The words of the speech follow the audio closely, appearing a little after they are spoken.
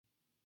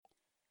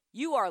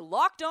You are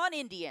Locked On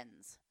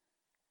Indians,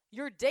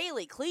 your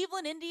daily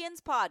Cleveland Indians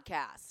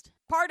podcast.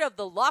 Part of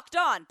the Locked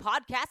On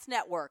Podcast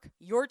Network,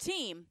 your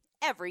team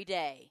every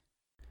day.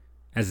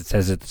 As it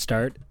says at the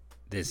start,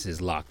 this is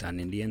Locked On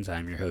Indians.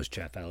 I'm your host,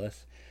 Jeff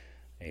Ellis,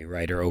 a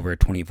writer over at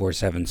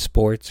 24/7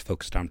 Sports,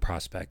 focused on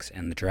prospects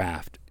and the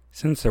draft.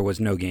 Since there was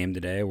no game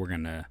today, we're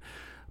going to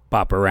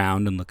bop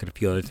around and look at a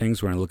few other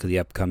things. We're going to look at the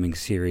upcoming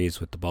series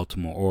with the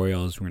Baltimore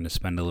Orioles. We're going to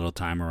spend a little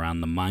time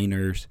around the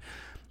minors.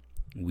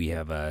 We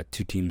have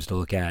two teams to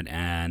look at,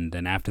 and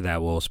then after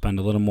that, we'll spend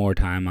a little more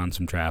time on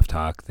some draft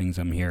talk, things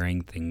I'm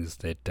hearing, things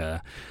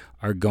that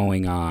are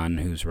going on,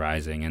 who's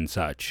rising, and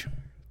such.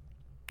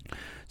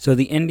 So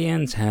the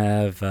Indians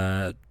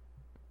have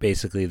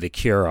basically the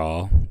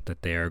cure-all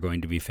that they are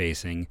going to be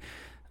facing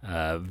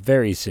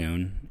very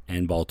soon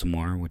in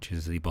Baltimore, which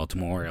is the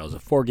Baltimore Orioles, a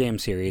 4-game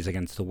series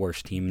against the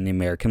worst team in the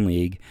American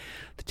League,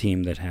 the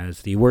team that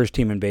has the worst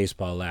team in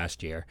baseball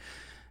last year.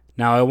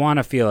 Now, I want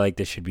to feel like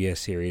this should be a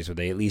series where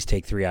they at least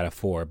take 3 out of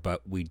 4,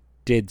 but we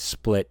did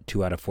split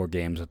 2 out of 4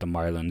 games with the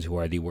Marlins, who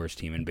are the worst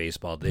team in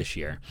baseball this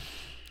year.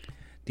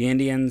 The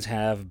Indians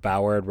have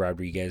Bauer,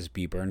 Rodriguez,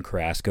 Bieber, and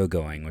Carrasco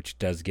going, which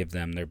does give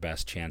them their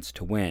best chance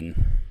to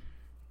win.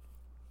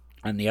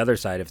 On the other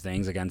side of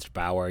things, against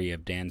Bauer, you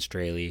have Dan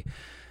Straley.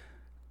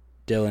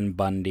 Dylan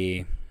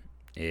Bundy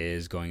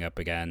is going up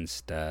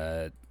against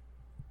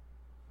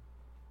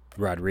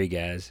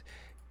Rodriguez.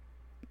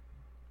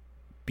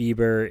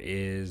 Bieber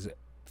is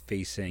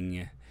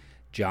facing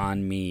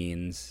John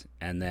Means,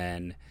 and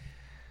then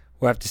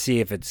we'll have to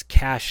see if it's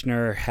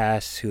Cashner,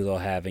 Hess, who they'll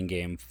have in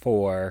Game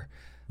 4.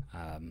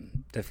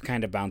 They've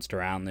kind of bounced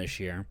around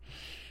this year.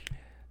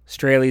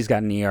 Straley's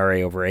got an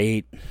ERA over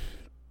 8.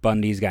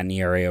 Bundy's got an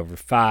ERA over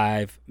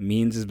 5.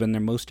 Means has been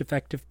their most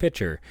effective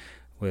pitcher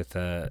with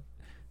an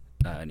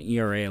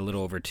ERA a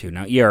little over 2.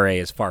 Now, ERA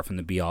is far from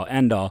the be-all,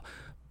 end-all,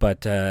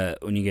 but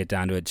when you get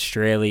down to it,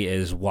 Straley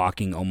is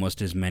walking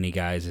almost as many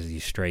guys as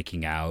he's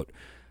striking out.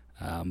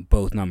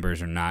 Both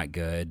numbers are not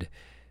good.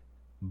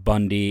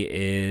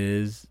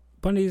 Bundy's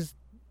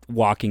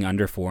walking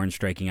under 4 and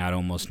striking out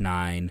almost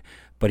 9,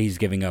 but he's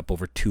giving up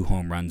over 2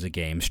 home runs a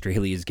game.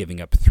 Straley is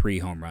giving up 3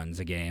 home runs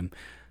a game.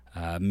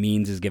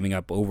 Means is giving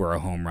up over a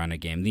home run a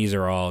game. These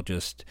are all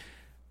just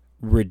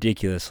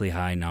ridiculously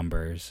high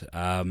numbers.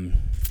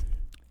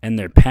 And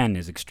their pen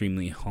is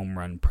extremely home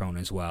run prone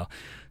as well.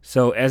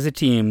 So as a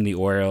team, the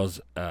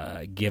Orioles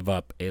give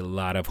up a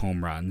lot of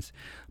home runs.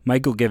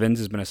 Michael Givens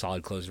has been a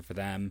solid closer for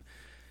them.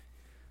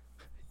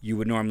 You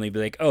would normally be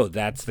like, oh,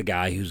 that's the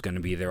guy who's going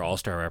to be their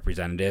all-star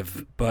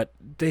representative. But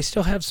they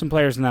still have some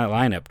players in that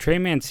lineup. Trey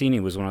Mancini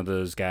was one of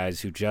those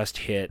guys who just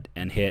hit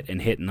and hit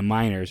and hit in the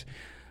minors,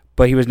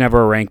 but he was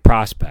never a ranked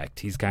prospect.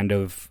 He's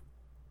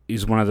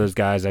one of those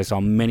guys I saw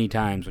many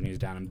times when he was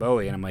down in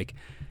Bowie, and I'm like,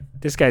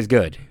 this guy's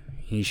good.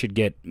 He should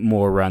get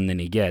more run than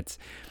he gets.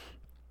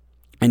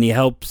 And he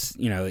helps,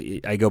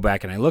 I go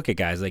back and I look at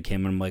guys like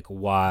him and I'm like,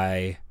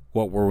 why?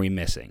 What were we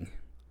missing?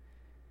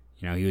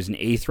 He was an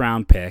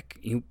 8th-round pick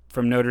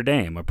from Notre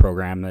Dame, a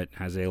program that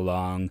has a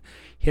long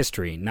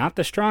history. Not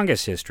the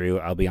strongest history,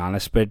 I'll be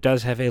honest, but it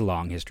does have a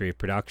long history of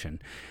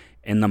production.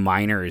 In the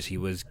minors, he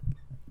was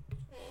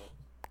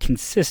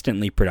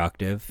consistently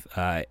productive,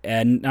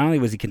 and not only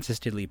was he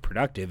consistently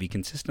productive, he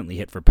consistently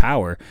hit for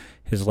power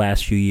his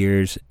last few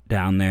years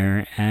down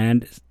there.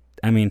 And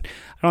I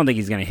don't think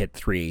he's going to hit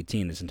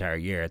 318 this entire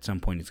year. At some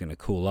point he's going to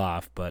cool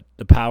off, but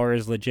the power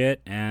is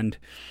legit, and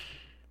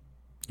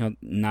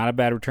not a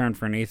bad return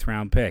for an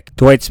 8th-round pick.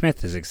 Dwight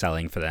Smith is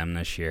excelling for them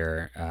this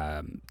year.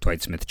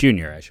 Dwight Smith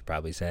Jr., I should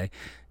probably say.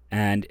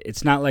 And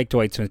it's not like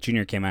Dwight Smith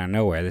Jr. came out of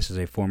nowhere. This is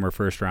a former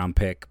first-round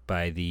pick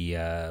by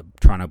the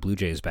Toronto Blue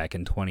Jays back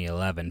in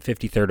 2011,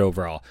 53rd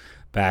overall,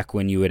 back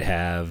when you would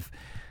have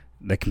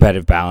the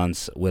competitive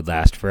balance would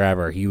last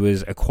forever. He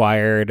was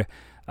acquired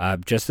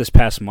just this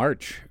past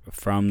March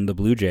from the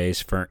Blue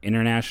Jays for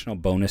international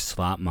bonus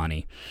slot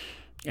money.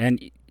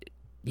 And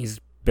he's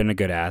been a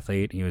good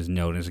athlete. He was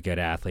known as a good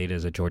athlete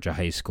as a Georgia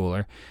high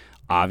schooler.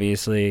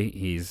 Obviously,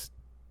 he's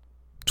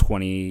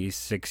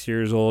 26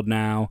 years old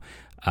now.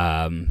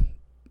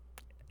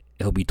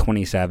 He'll be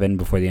 27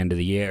 before the end of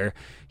the year.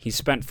 He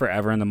spent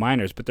forever in the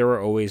minors, but there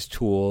were always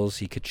tools.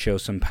 He could show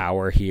some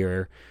power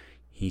here.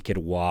 He could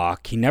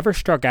walk. He never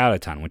struck out a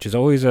ton, which is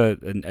always a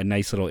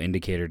nice little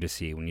indicator to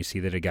see when you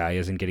see that a guy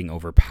isn't getting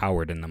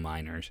overpowered in the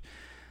minors.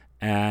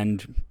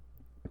 And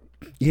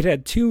he'd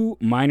had 2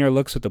 minor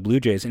looks with the Blue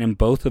Jays, and in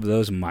both of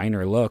those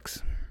minor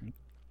looks,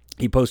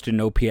 he posted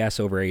an OPS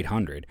over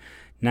 800.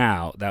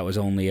 Now, that was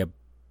only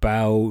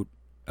about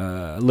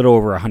a little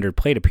over 100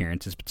 plate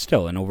appearances, but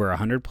still, in over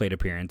 100 plate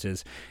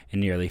appearances in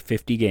nearly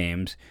 50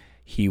 games,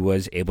 he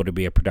was able to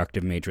be a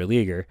productive major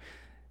leaguer.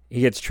 He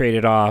gets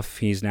traded off.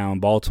 He's now in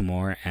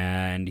Baltimore,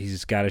 and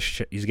he's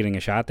getting a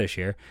shot this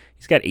year.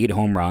 He's got 8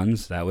 home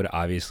runs. That would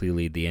obviously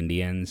lead the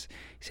Indians.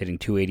 He's hitting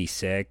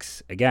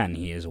 .286. Again,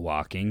 he is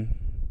walking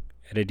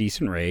at a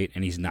decent rate,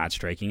 and he's not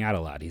striking out a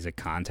lot. He's a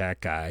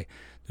contact guy.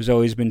 There's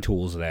always been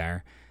tools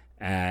there,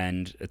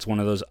 and it's one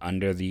of those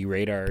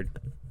under-the-radar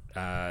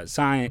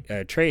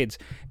trades,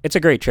 it's a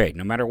great trade.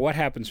 No matter what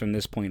happens from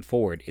this point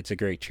forward, it's a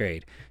great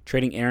trade.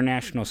 Trading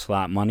international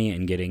slot money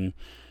and getting,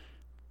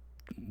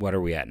 what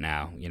are we at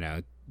now?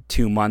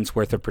 2 months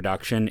worth of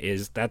production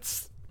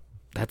that's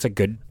a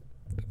good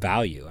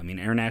value. I mean,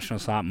 international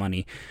slot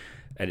money,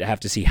 I'd have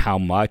to see how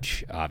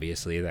much,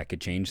 obviously, that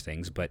could change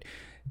things, but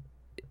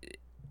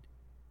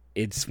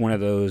it's one of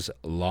those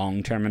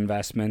long-term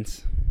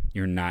investments.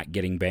 You're not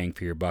getting bang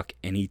for your buck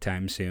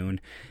anytime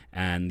soon,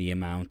 and the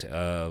amount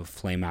of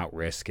flame-out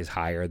risk is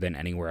higher than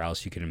anywhere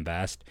else you can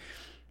invest.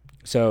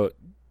 So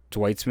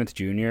Dwight Smith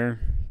Jr.,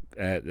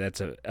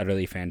 that's a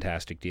utterly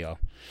fantastic deal.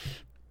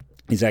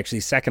 He's actually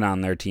second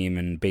on their team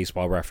in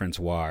Baseball Reference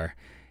WAR.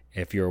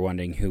 If you're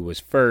wondering who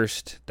was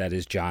first, that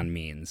is John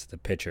Means, the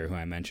pitcher who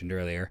I mentioned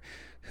earlier,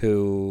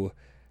 who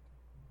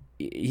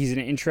he's an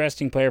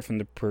interesting player from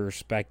the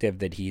perspective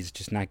that he's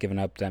just not given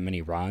up that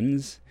many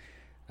runs.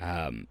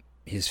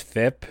 His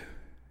FIP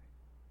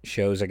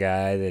shows a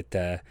guy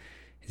that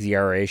his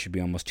ERA should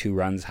be almost 2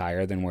 runs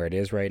higher than where it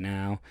is right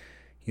now.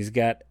 He's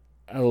got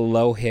a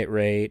low hit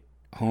rate,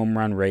 home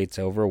run rates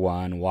over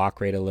 1, walk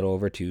rate a little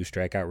over 2,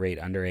 strikeout rate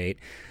under 8.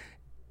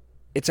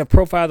 It's a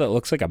profile that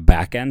looks like a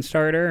back-end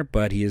starter,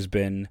 but he has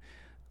been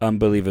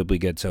unbelievably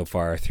good so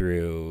far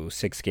through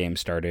 6 games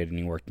started, and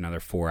he worked another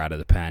 4 out of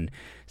the pen.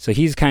 So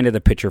he's kind of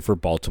the pitcher for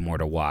Baltimore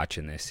to watch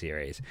in this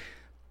series.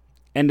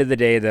 End of the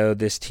day, though,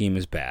 this team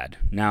is bad.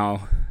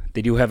 Now,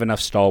 they do have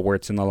enough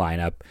stalwarts in the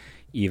lineup.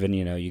 Even,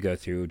 you go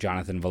through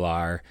Jonathan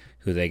Villar,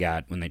 who they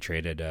got when they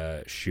traded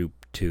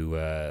Shoop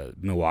to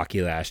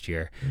Milwaukee last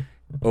year.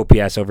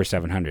 OPS over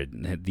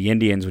 700. The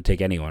Indians would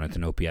take anyone with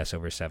an OPS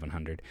over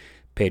 700.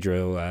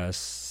 Pedro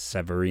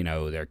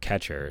Severino, their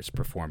catcher, is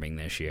performing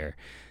this year.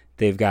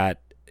 They've got,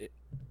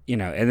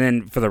 and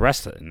then for the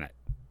rest of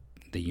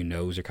the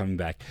are coming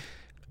back.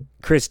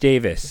 Chris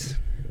Davis.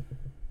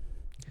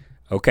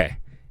 Okay.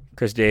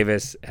 Chris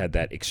Davis had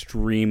that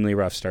extremely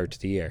rough start to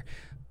the year.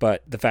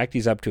 But the fact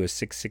he's up to a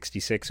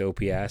 666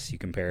 OPS, you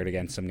compare it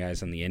against some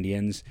guys on the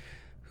Indians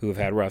who have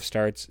had rough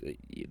starts,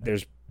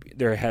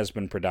 there has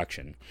been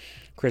production.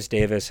 Chris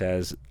Davis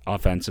has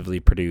offensively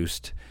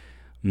produced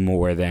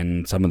more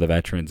than some of the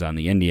veterans on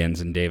the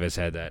Indians, and Davis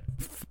had that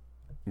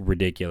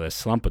ridiculous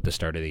slump at the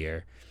start of the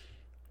year.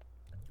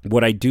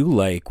 What I do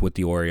like what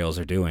the Orioles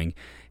are doing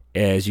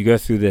is you go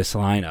through this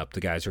lineup, the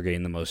guys who are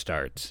getting the most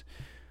starts.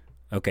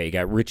 Okay, you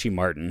got Richie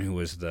Martin, who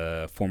was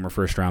the former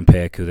first-round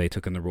pick who they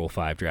took in the Rule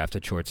 5 draft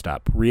at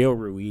shortstop. Rio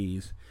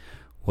Ruiz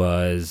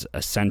was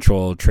a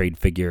central trade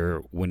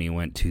figure when he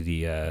went to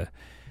the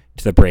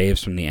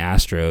Braves from the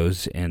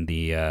Astros, and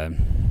the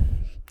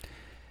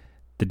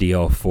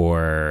deal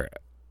for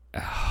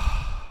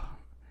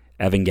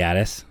Evan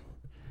Gattis,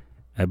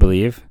 I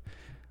believe,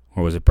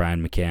 or was it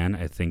Brian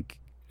McCann? I think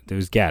it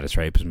was Gattis,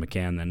 right? Because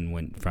McCann then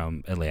went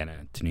from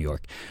Atlanta to New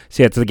York.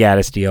 So yeah, it's the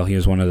Gattis deal. He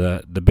was one of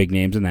the big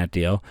names in that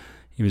deal.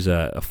 He was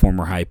a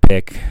former high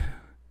pick.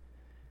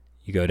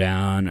 You go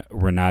down,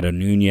 Renato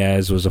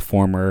Nunez was a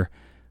former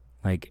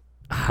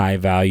high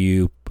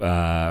value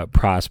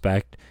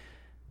prospect.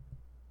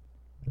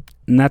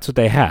 And that's what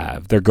they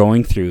have. They're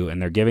going through and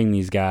they're giving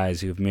these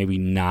guys who've maybe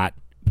not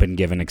been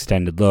given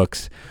extended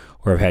looks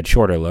or have had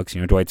shorter looks,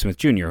 Dwight Smith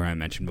Jr., who I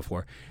mentioned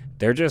before,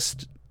 they're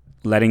just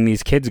letting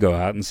these kids go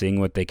out and seeing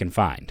what they can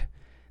find.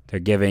 They're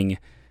giving,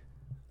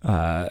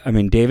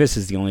 Davis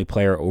is the only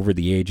player over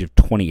the age of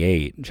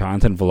 28.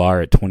 Jonathan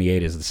Villar at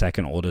 28 is the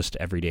second oldest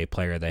everyday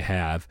player they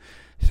have.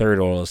 Third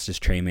oldest is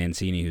Trey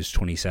Mancini, who's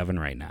 27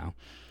 right now.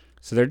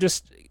 So they're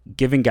just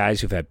giving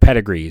guys who've had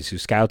pedigrees, who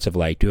scouts have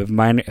liked, who have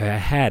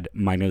had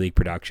minor league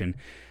production,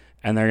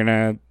 and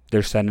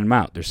they're sending them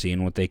out. They're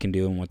seeing what they can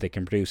do and what they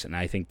can produce, and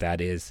I think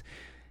that is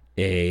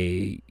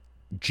a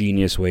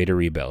genius way to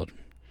rebuild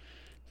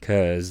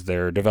because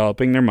they're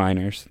developing their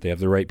minors. They have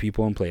the right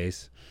people in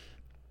place.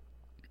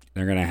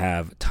 They're going to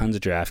have tons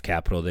of draft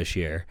capital this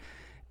year,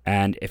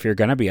 and if you're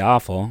going to be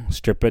awful,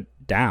 strip it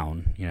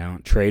down.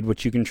 Trade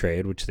what you can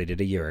trade, which they did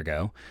a year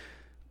ago.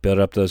 Build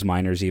up those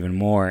minors even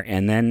more,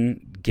 and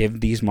then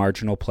give these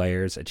marginal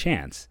players a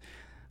chance.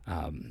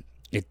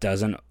 It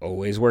doesn't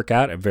always work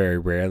out. It very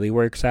rarely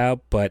works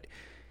out, but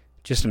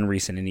just in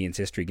recent Indians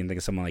history, you can think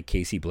of someone like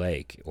Casey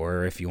Blake,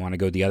 or if you want to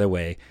go the other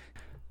way,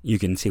 you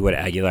can see what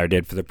Aguilar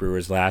did for the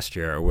Brewers last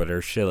year, or what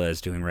Urshela is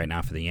doing right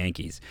now for the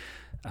Yankees.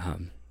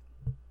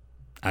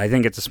 I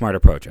think it's a smart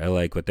approach. I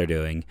like what they're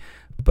doing.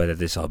 But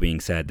this all being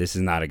said, this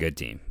is not a good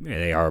team.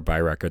 They are, by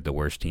record, the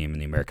worst team in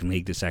the American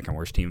League, the second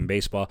worst team in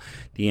baseball.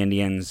 The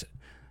Indians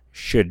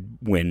should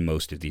win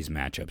most of these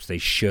matchups. They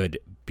should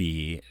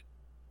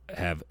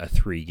have a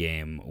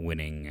 3-game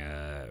winning,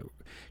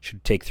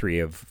 should take 3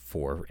 of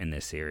 4 in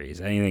this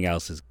series. Anything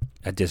else is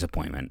a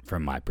disappointment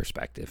from my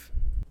perspective.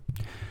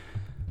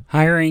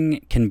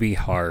 Hiring can be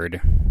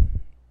hard.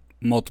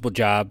 Multiple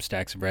jobs,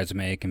 stacks of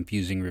resume,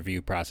 confusing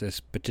review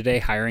process, but today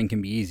hiring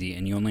can be easy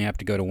and you only have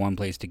to go to one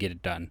place to get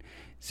it done.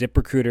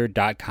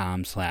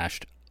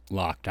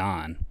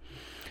 ZipRecruiter.com/lockedon.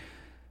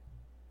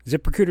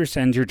 ZipRecruiter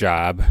sends your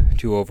job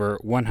to over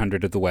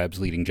 100 of the web's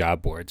leading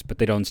job boards, but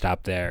they don't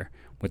stop there.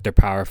 With their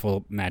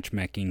powerful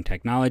matchmaking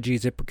technology,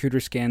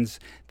 ZipRecruiter scans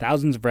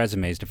thousands of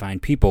resumes to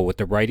find people with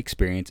the right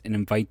experience and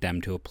invite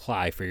them to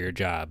apply for your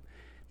job.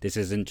 This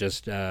isn't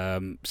just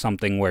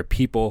something where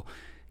people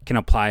can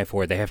apply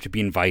for, they have to be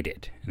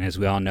invited. And as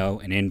we all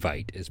know, an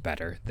invite is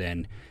better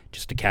than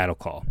just a cattle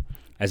call.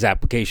 As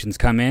applications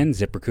come in,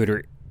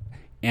 ZipRecruiter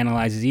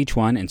analyzes each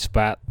one and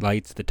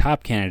spotlights the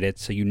top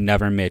candidates so you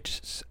never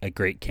miss a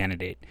great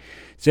candidate.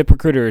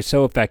 ZipRecruiter is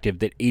so effective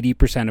that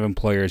 80% of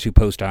employers who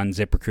post on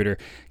ZipRecruiter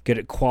get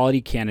a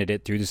quality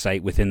candidate through the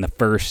site within the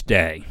first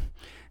day.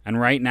 And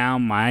right now,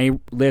 my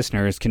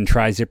listeners can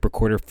try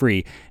ZipRecruiter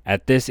free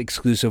at this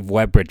exclusive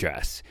web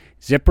address,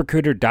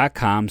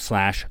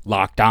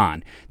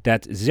 ZipRecruiter.com/lockedon.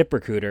 That's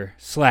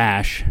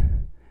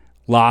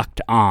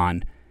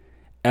ZipRecruiter/lockedon,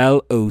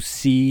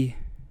 LOCKEDON,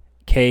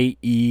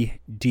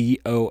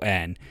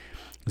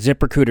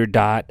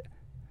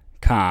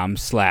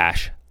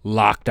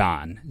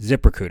 ZipRecruiter.com/lockedon.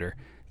 ZipRecruiter,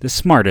 the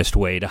smartest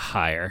way to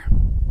hire.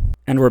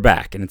 And we're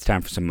back, and it's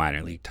time for some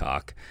minor league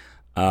talk.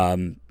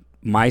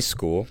 My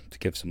school, to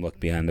give some look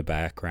behind the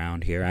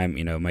background here,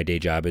 my day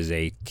job is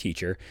a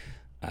teacher.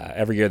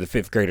 Every year the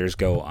fifth graders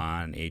go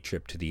on a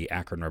trip to the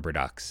Akron Rubber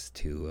Ducks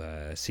to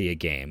see a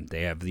game.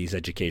 They have these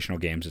educational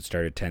games that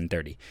start at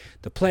 10:30.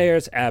 The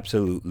players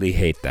absolutely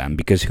hate them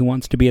because who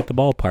wants to be at the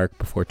ballpark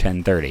before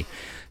 10:30?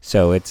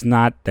 So it's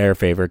not their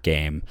favorite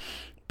game.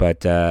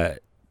 But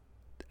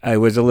I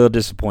was a little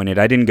disappointed.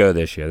 I didn't go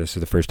this year. This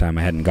is the first time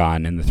I hadn't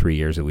gone in the 3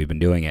 years that we've been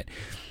doing it.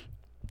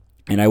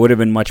 And I would have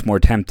been much more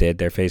tempted.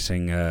 They're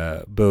facing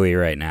Bowie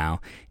right now.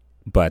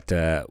 But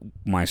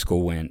my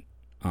school went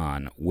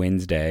on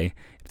Wednesday.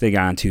 If they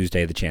got on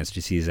Tuesday, the chance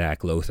to see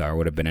Zach Lothar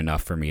would have been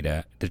enough for me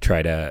to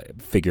try to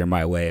figure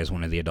my way as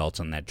one of the adults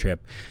on that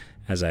trip,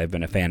 as I've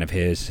been a fan of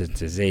his since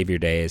his Xavier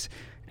days.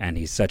 And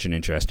he's such an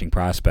interesting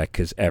prospect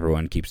because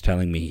everyone keeps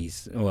telling me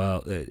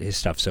his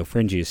stuff's so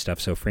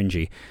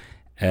fringy.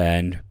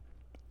 And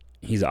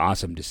he's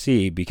awesome to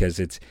see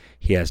because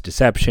he has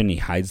deception. He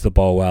hides the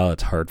ball well.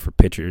 It's hard for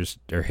pitchers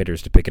or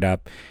hitters to pick it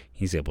up.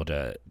 He's able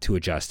to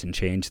adjust and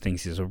change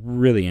things. He's a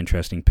really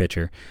interesting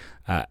pitcher.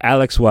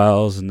 Alex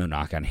Wells, no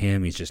knock on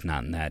him. He's just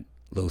not in that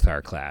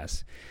Lothar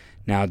class.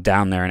 Now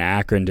down there in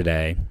Akron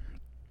today,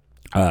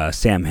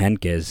 Sam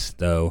Hentges,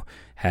 though,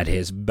 had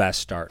his best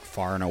start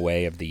far and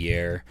away of the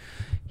year.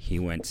 He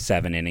went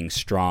 7 innings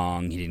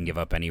strong. He didn't give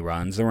up any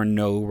runs. There were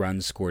no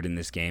runs scored in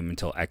this game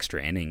until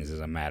extra innings, as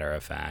a matter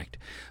of fact.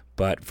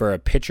 But for a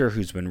pitcher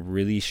who's been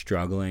really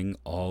struggling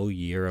all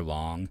year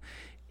long,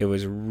 it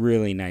was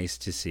really nice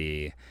to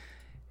see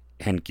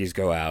Hentges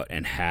go out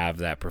and have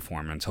that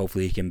performance.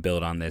 Hopefully he can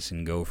build on this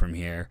and go from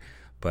here.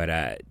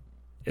 But,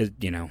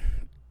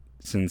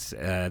 since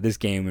this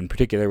game in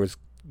particular was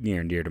near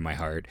and dear to my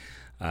heart,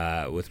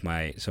 with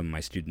some of my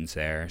students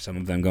there, some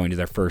of them going to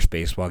their first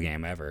baseball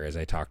game ever, as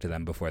I talked to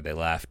them before they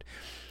left,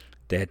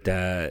 that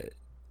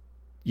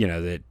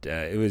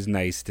it was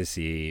nice to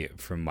see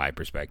from my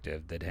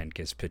perspective that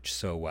Hentges pitched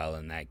so well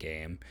in that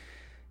game.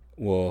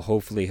 Well,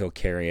 hopefully he'll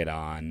carry it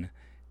on,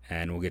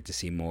 and we'll get to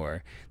see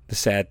more. The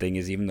sad thing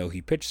is, even though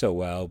he pitched so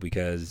well,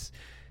 because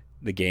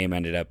the game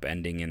ended up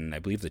ending in, I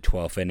believe, the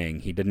 12th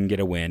inning, he didn't get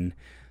a win.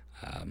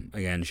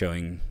 Again,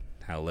 showing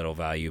how little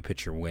value a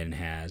pitcher win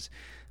has.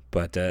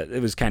 But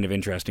it was kind of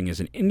interesting as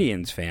an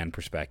Indians fan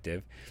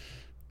perspective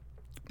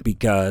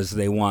because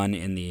they won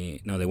in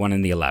the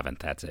 11th.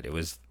 That's it. It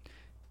was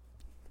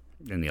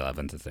in the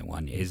 11th that they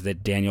won. Is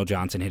that Daniel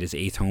Johnson hit his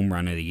 8th home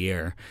run of the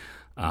year.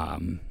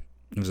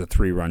 It was a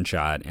 3-run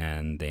shot,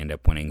 and they ended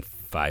up winning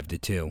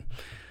 5-2.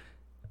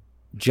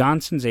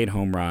 Johnson's 8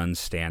 home runs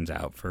stands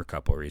out for a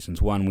couple of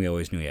reasons. One, we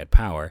always knew he had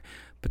power.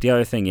 But the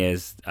other thing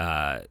is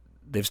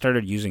they've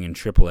started using in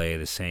AAA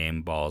the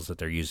same balls that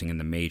they're using in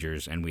the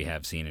majors, and we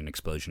have seen an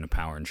explosion of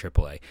power in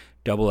AAA.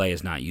 AA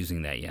is not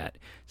using that yet.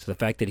 So the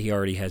fact that he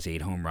already has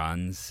 8 home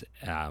runs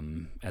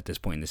at this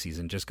point in the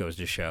season just goes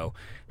to show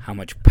how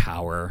much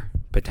power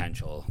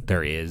potential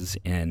there is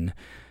in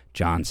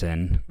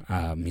Johnson.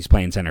 He's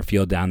playing center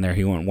field down there.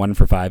 He went 1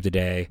 for 5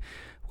 today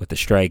with a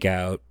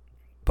strikeout,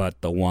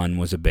 but the one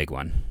was a big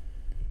one.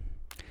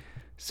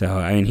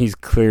 So, he's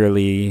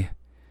clearly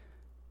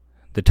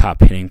the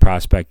top hitting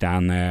prospect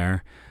down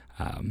there.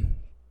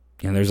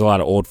 There's a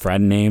lot of old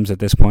friend names at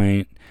this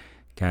point.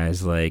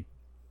 Guys like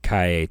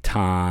Kai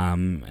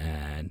Tom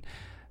and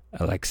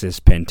Alexis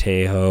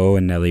Pantejo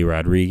and Nelly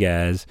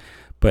Rodriguez.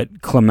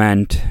 But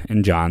Clement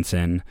and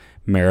Johnson,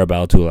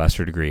 Maribel to a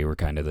lesser degree, were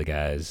kind of the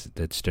guys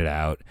that stood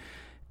out.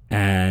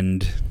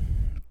 And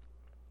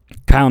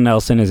Kyle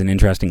Nelson is an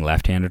interesting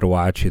left-hander to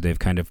watch who they've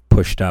kind of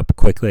pushed up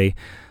quickly.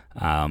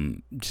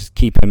 Just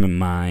keep him in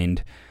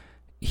mind.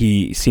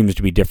 He seems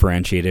to be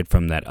differentiated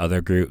from that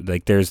other group.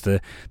 Like, there's the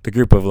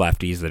group of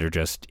lefties that are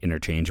just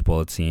interchangeable,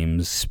 it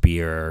seems.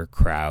 Spear,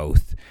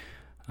 Krauth.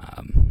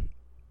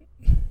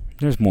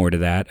 There's more to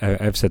that.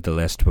 I've said the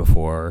list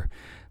before.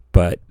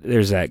 But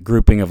there's that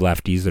grouping of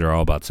lefties that are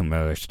all about some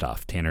other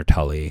stuff. Tanner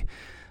Tully.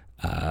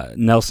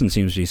 Nelson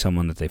seems to be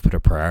someone that they've put a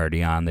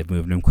priority on. They've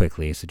moved him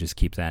quickly, so just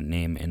keep that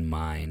name in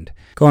mind.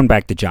 Going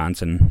back to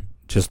Johnson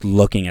just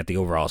looking at the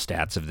overall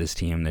stats of this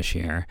team this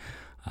year.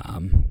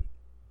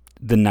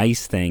 The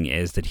nice thing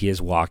is that he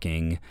is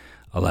walking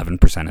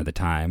 11% of the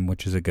time,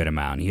 which is a good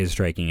amount. He is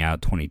striking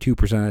out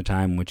 22% of the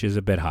time, which is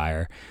a bit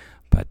higher.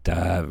 But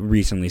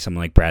recently,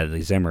 someone like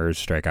Bradley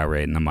Zimmer's strikeout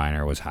rate in the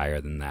minor was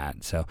higher than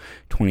that. So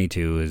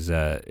 22 is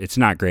it's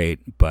not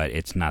great, but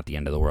it's not the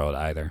end of the world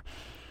either.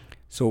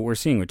 So what we're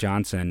seeing with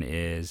Johnson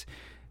is,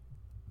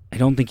 I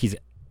don't think he's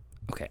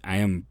okay. I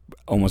am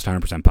almost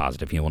 100%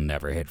 positive he will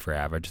never hit for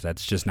average.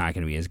 That's just not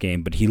going to be his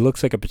game. But he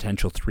looks like a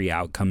potential 3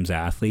 outcomes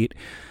athlete.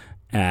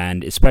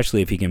 And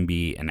especially if he can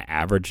be an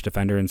average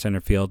defender in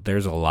center field,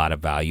 there's a lot of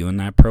value in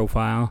that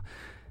profile.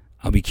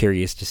 I'll be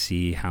curious to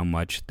see how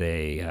much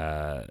they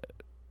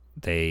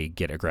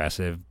get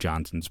aggressive.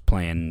 Johnson's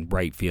playing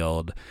right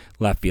field,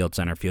 left field,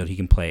 center field. He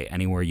can play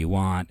anywhere you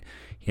want.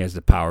 He has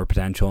the power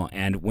potential.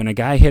 And when a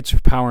guy hits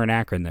for power in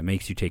Akron, that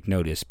makes you take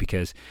notice,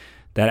 because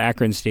that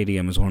Akron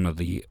Stadium is one of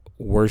the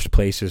worst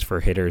places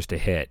for hitters to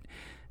hit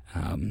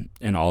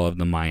in all of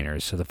the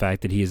minors. So the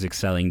fact that he is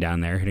excelling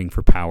down there, hitting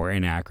for power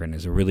in Akron,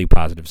 is a really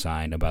positive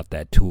sign about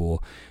that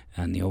tool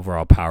and the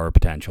overall power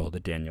potential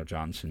that Daniel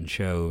Johnson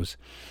shows.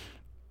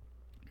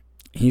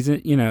 He's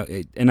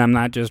and I'm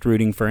not just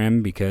rooting for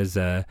him because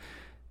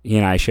he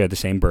and I share the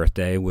same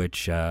birthday,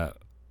 which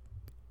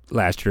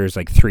last year was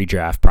like 3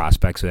 draft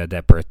prospects who had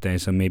that birthday.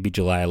 So maybe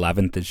July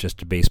 11th is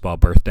just a baseball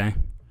birthday.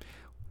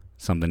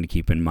 Something to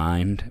keep in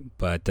mind.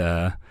 But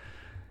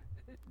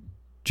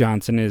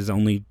Johnson is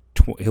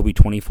he'll be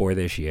 24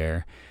 this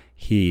year.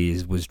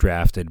 He was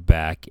drafted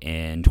back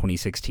in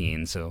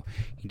 2016, so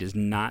he does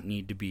not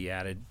need to be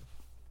added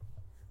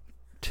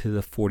to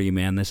the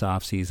 40-man this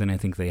offseason. I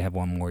think they have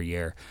one more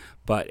year.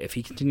 But if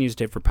he continues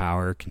to hit for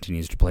power,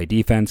 continues to play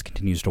defense,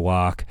 continues to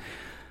walk,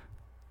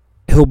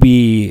 he'll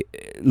be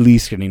at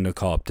least getting to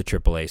call up to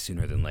AAA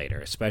sooner than later,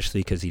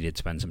 especially because he did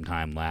spend some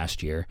time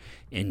last year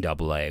in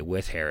AA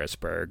with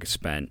Harrisburg,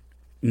 spent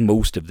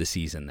most of the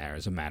season there,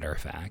 as a matter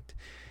of fact.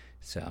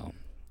 So,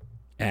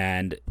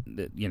 and,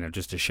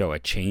 just to show a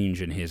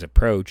change in his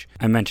approach,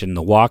 I mentioned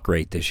the walk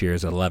rate this year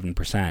is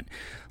 11%.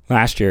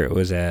 Last year it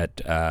was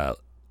at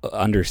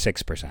under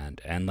 6%.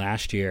 And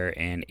last year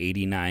in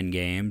 89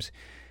 games,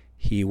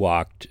 he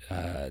walked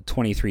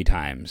 23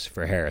 times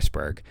for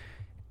Harrisburg.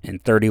 In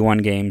 31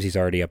 games, he's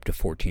already up to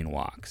 14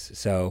 walks.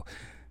 So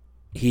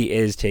he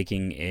is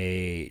taking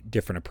a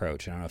different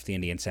approach. I don't know if the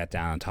Indians sat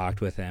down and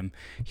talked with him.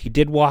 He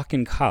did walk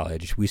in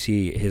college. We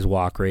see his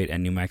walk rate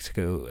in New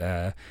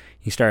Mexico.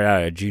 He started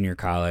out at junior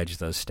college.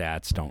 Those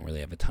stats don't really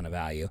have a ton of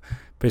value.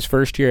 But his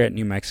first year at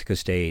New Mexico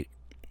State,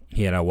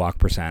 he had a walk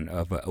percent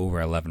of over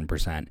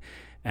 11%.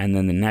 And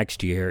then the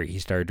next year, he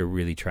started to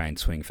really try and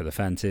swing for the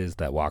fences.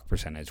 That walk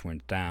percentage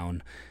went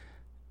down.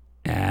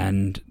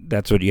 And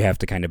that's what you have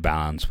to kind of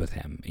balance with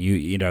him.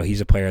 You know, he's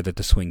a player that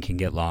the swing can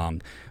get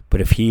long. But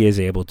if he is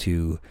able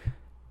to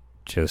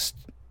just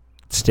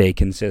stay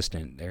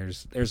consistent,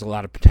 there's a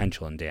lot of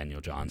potential in Daniel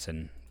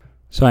Johnson.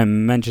 So I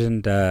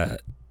mentioned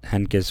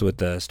Hentges with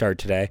the start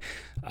today.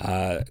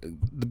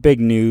 The big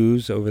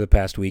news over the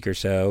past week or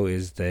so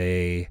is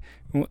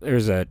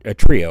there's a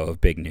trio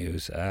of big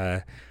news.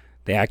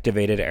 They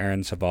activated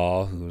Aaron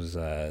Saval, who's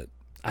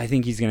I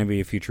think he's going to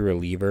be a future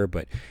reliever,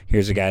 but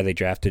here's a guy they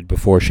drafted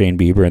before Shane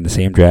Bieber in the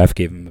same draft,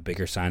 gave him a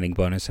bigger signing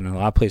bonus, and in a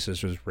lot of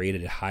places was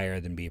rated higher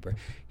than Bieber.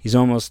 He's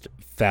almost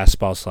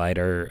fastball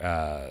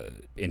slider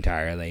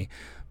entirely,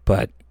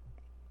 but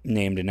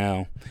name to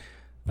know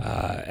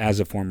as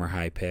a former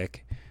high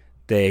pick.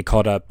 They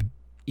called up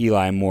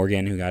Eli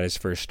Morgan, who got his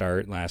first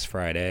start last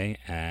Friday,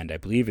 and I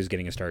believe is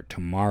getting a start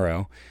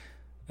tomorrow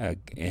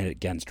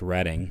against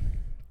Reading,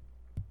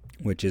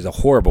 which is a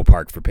horrible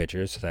park for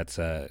pitchers. So that's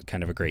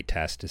kind of a great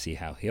test to see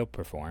how he'll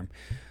perform.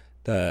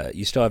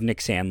 You still have Nick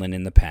Sandlin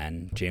in the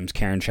pen. James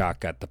Karinchak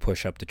got the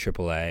push up to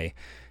AAA.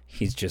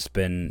 He's just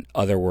been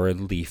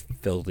otherworldly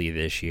filthy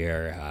this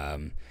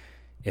year.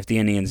 If the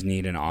Indians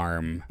need an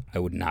arm, I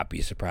would not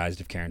be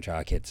surprised if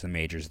Karinchak hits the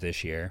majors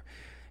this year.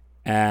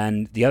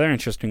 And the other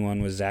interesting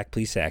one was Zach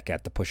Plesac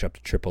at the push up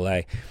to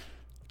AAA.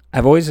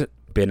 I've always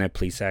been a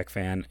Plesac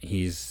fan.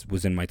 He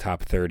was in my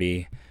top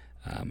 30.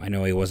 I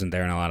know he wasn't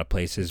there in a lot of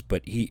places,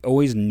 but he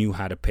always knew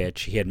how to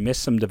pitch. He had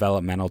missed some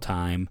developmental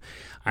time.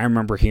 I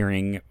remember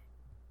hearing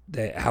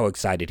how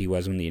excited he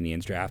was when the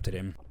Indians drafted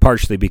him,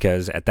 partially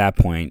because at that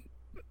point,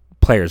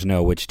 players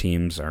know which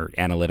teams are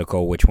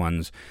analytical, which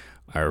ones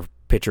are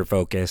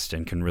pitcher-focused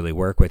and can really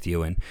work with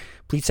you. And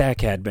Plesac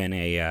had been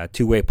a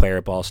two-way player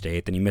at Ball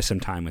State, then he missed some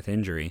time with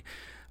injury.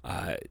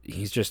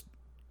 He's just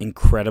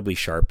incredibly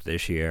sharp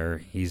this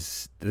year.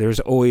 There's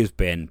always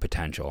been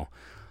potential.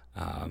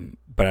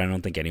 But I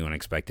don't think anyone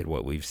expected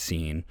what we've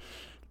seen.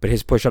 But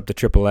his push up to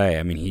AAA,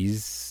 I mean,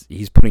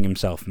 he's putting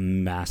himself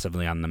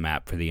massively on the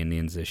map for the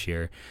Indians this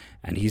year,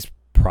 and he's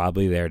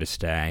probably there to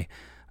stay.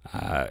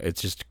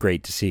 It's just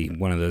great to see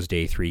one of those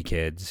day 3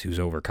 kids who's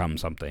overcome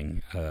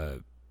something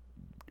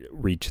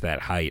reach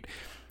that height.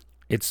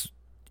 It's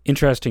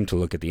interesting to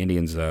look at the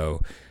Indians,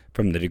 though,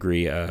 from the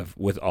degree of,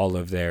 with all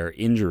of their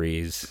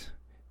injuries,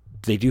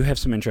 they do have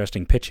some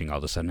interesting pitching all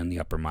of a sudden in the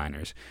upper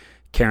minors.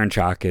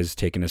 Karinchak has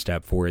taken a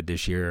step forward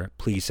this year.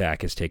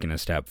 Plesac has taken a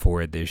step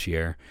forward this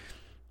year.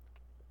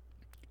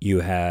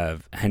 You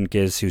have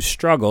Henkes, who's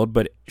struggled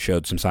but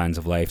showed some signs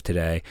of life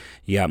today.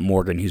 You got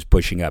Morgan, who's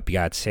pushing up. You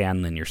got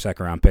Sandlin, your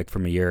second-round pick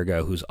from a year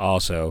ago, who's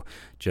also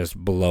just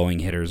blowing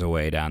hitters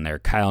away down there.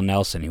 Kyle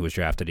Nelson, who was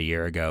drafted a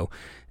year ago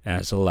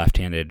as a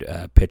left-handed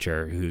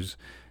pitcher, who's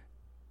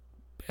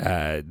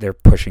they're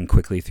pushing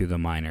quickly through the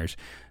minors.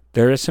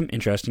 There is some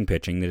interesting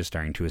pitching that is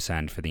starting to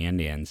ascend for the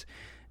Indians,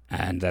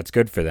 and that's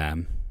good for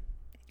them.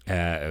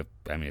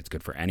 It's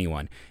good for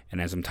anyone.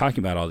 And as I'm talking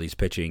about all these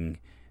pitching,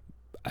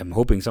 I'm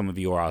hoping some of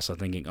you are also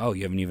thinking, oh,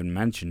 you haven't even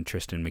mentioned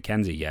Tristan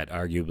McKenzie yet.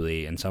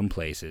 Arguably, in some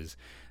places,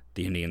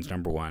 the Indians'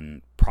 number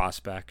one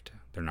prospect,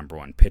 their number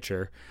one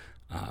pitcher.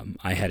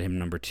 I had him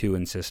number 2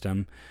 in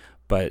system.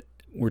 But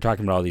we're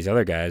talking about all these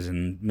other guys,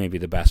 and maybe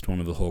the best one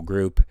of the whole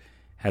group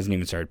hasn't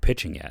even started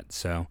pitching yet.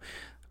 So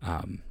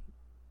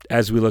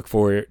as we look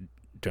forward,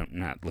 as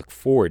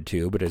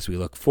we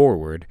look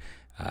forward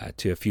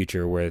to a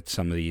future where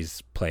some of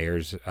these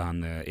players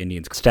on the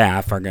Indians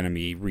staff are going to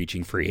be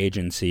reaching free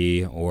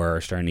agency or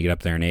are starting to get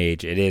up there in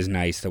age, it is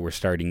nice that we're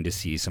starting to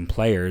see some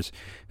players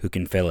who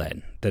can fill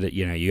in. That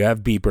you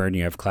have Bieber and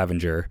you have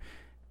Clevenger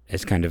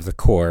as kind of the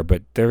core,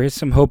 but there is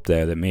some hope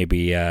there that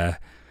maybe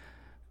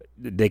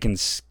they can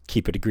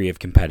keep a degree of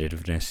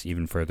competitiveness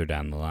even further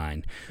down the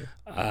line.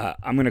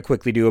 I'm going to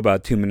quickly do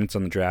about 2 minutes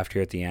on the draft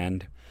here at the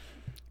end.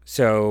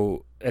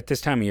 So at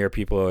this time of year,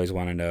 people always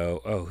want to know,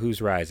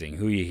 who's rising?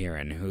 Who are you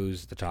hearing?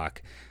 Who's the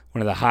talk?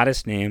 One of the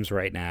hottest names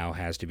right now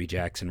has to be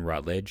Jackson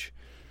Rutledge,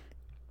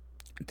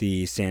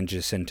 the San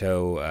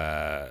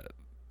Jacinto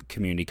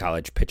Community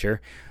College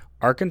pitcher.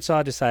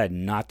 Arkansas decided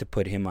not to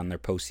put him on their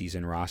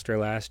postseason roster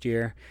last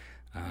year.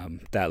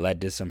 That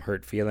led to some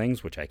hurt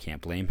feelings, which I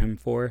can't blame him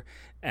for,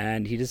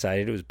 and he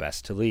decided it was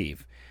best to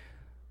leave.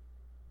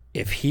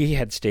 If he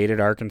had stayed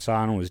at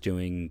Arkansas and was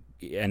doing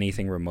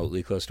anything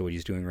remotely close to what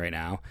he's doing right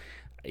now,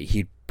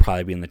 he'd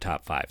probably be in the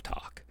top 5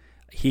 talk.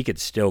 He could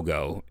still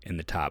go in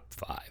the top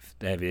 5.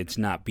 It's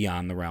not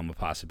beyond the realm of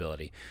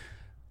possibility.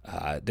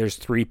 There's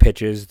 3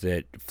 pitches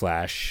that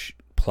flash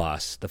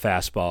plus. The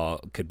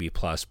fastball could be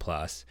plus.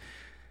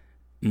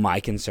 My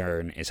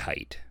concern is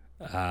height.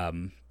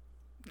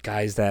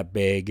 Guys that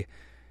big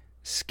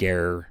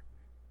scare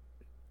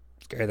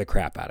the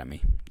crap out of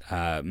me.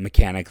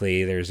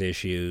 Mechanically, there's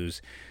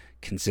issues.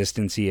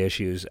 Consistency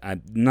issues.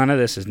 None of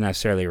this is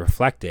necessarily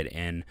reflected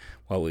in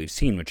what we've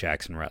seen with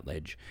Jackson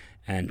Rutledge,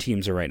 and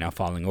teams are right now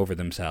falling over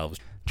themselves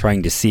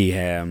trying to see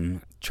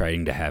him,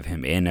 trying to have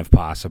him in if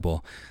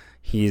possible.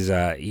 He's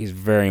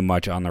very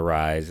much on the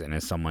rise and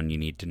is someone you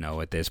need to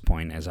know at this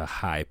point as a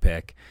high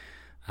pick.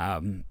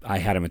 I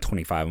had him at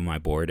 25 on my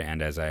board,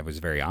 and as I was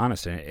very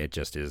honest, it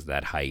just is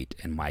that height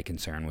and my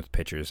concern with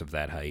pitchers of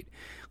that height.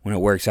 When it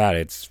works out,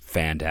 it's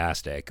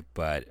fantastic,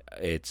 but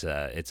it's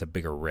a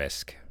bigger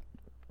risk.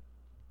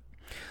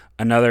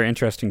 Another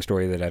interesting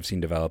story that I've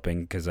seen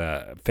developing, because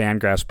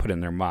Fangraphs put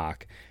in their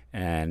mock,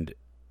 and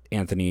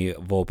Anthony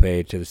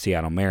Volpe to the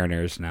Seattle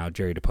Mariners. Now,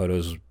 Jerry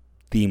DiPoto's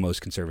the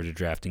most conservative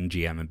drafting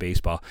GM in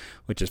baseball,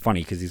 which is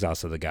funny because he's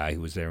also the guy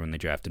who was there when they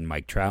drafted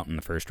Mike Trout in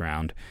the first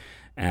round.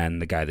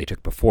 And the guy they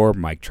took before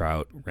Mike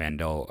Trout,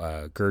 Randall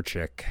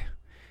Gerchik,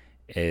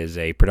 is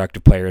a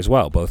productive player as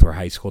well. Both were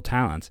high school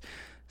talents.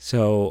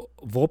 So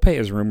Volpe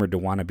is rumored to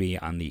want to be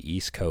on the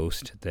East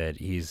Coast, that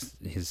his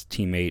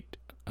teammate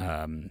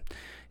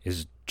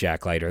is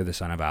Jack Leiter, the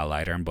son of Al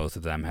Leiter, and both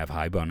of them have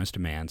high bonus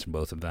demands, and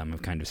both of them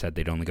have kind of said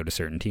they'd only go to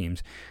certain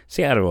teams.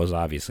 Seattle was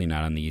obviously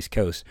not on the East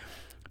Coast.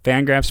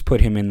 Fangraphs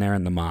put him in there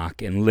in the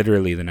mock, and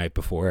literally the night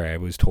before I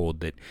was told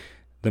that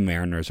the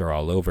Mariners are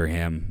all over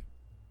him.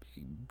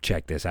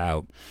 Check this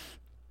out.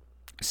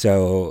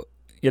 So,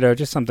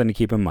 just something to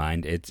keep in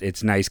mind.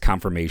 It's nice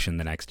confirmation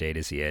the next day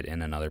to see it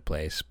in another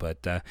place.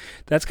 But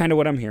that's kind of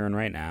what I'm hearing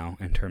right now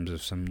in terms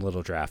of some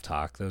little draft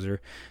talk. Those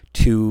are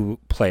 2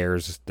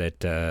 players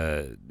that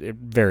are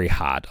very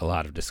hot, a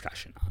lot of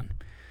discussion on.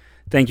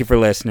 Thank you for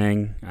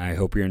listening. I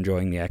hope you're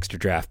enjoying the extra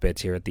draft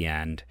bits here at the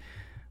end.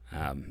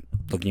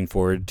 Looking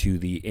forward to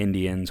the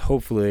Indians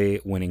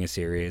hopefully winning a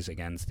series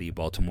against the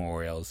Baltimore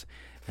Orioles.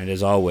 And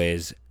as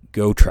always,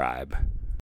 go Tribe.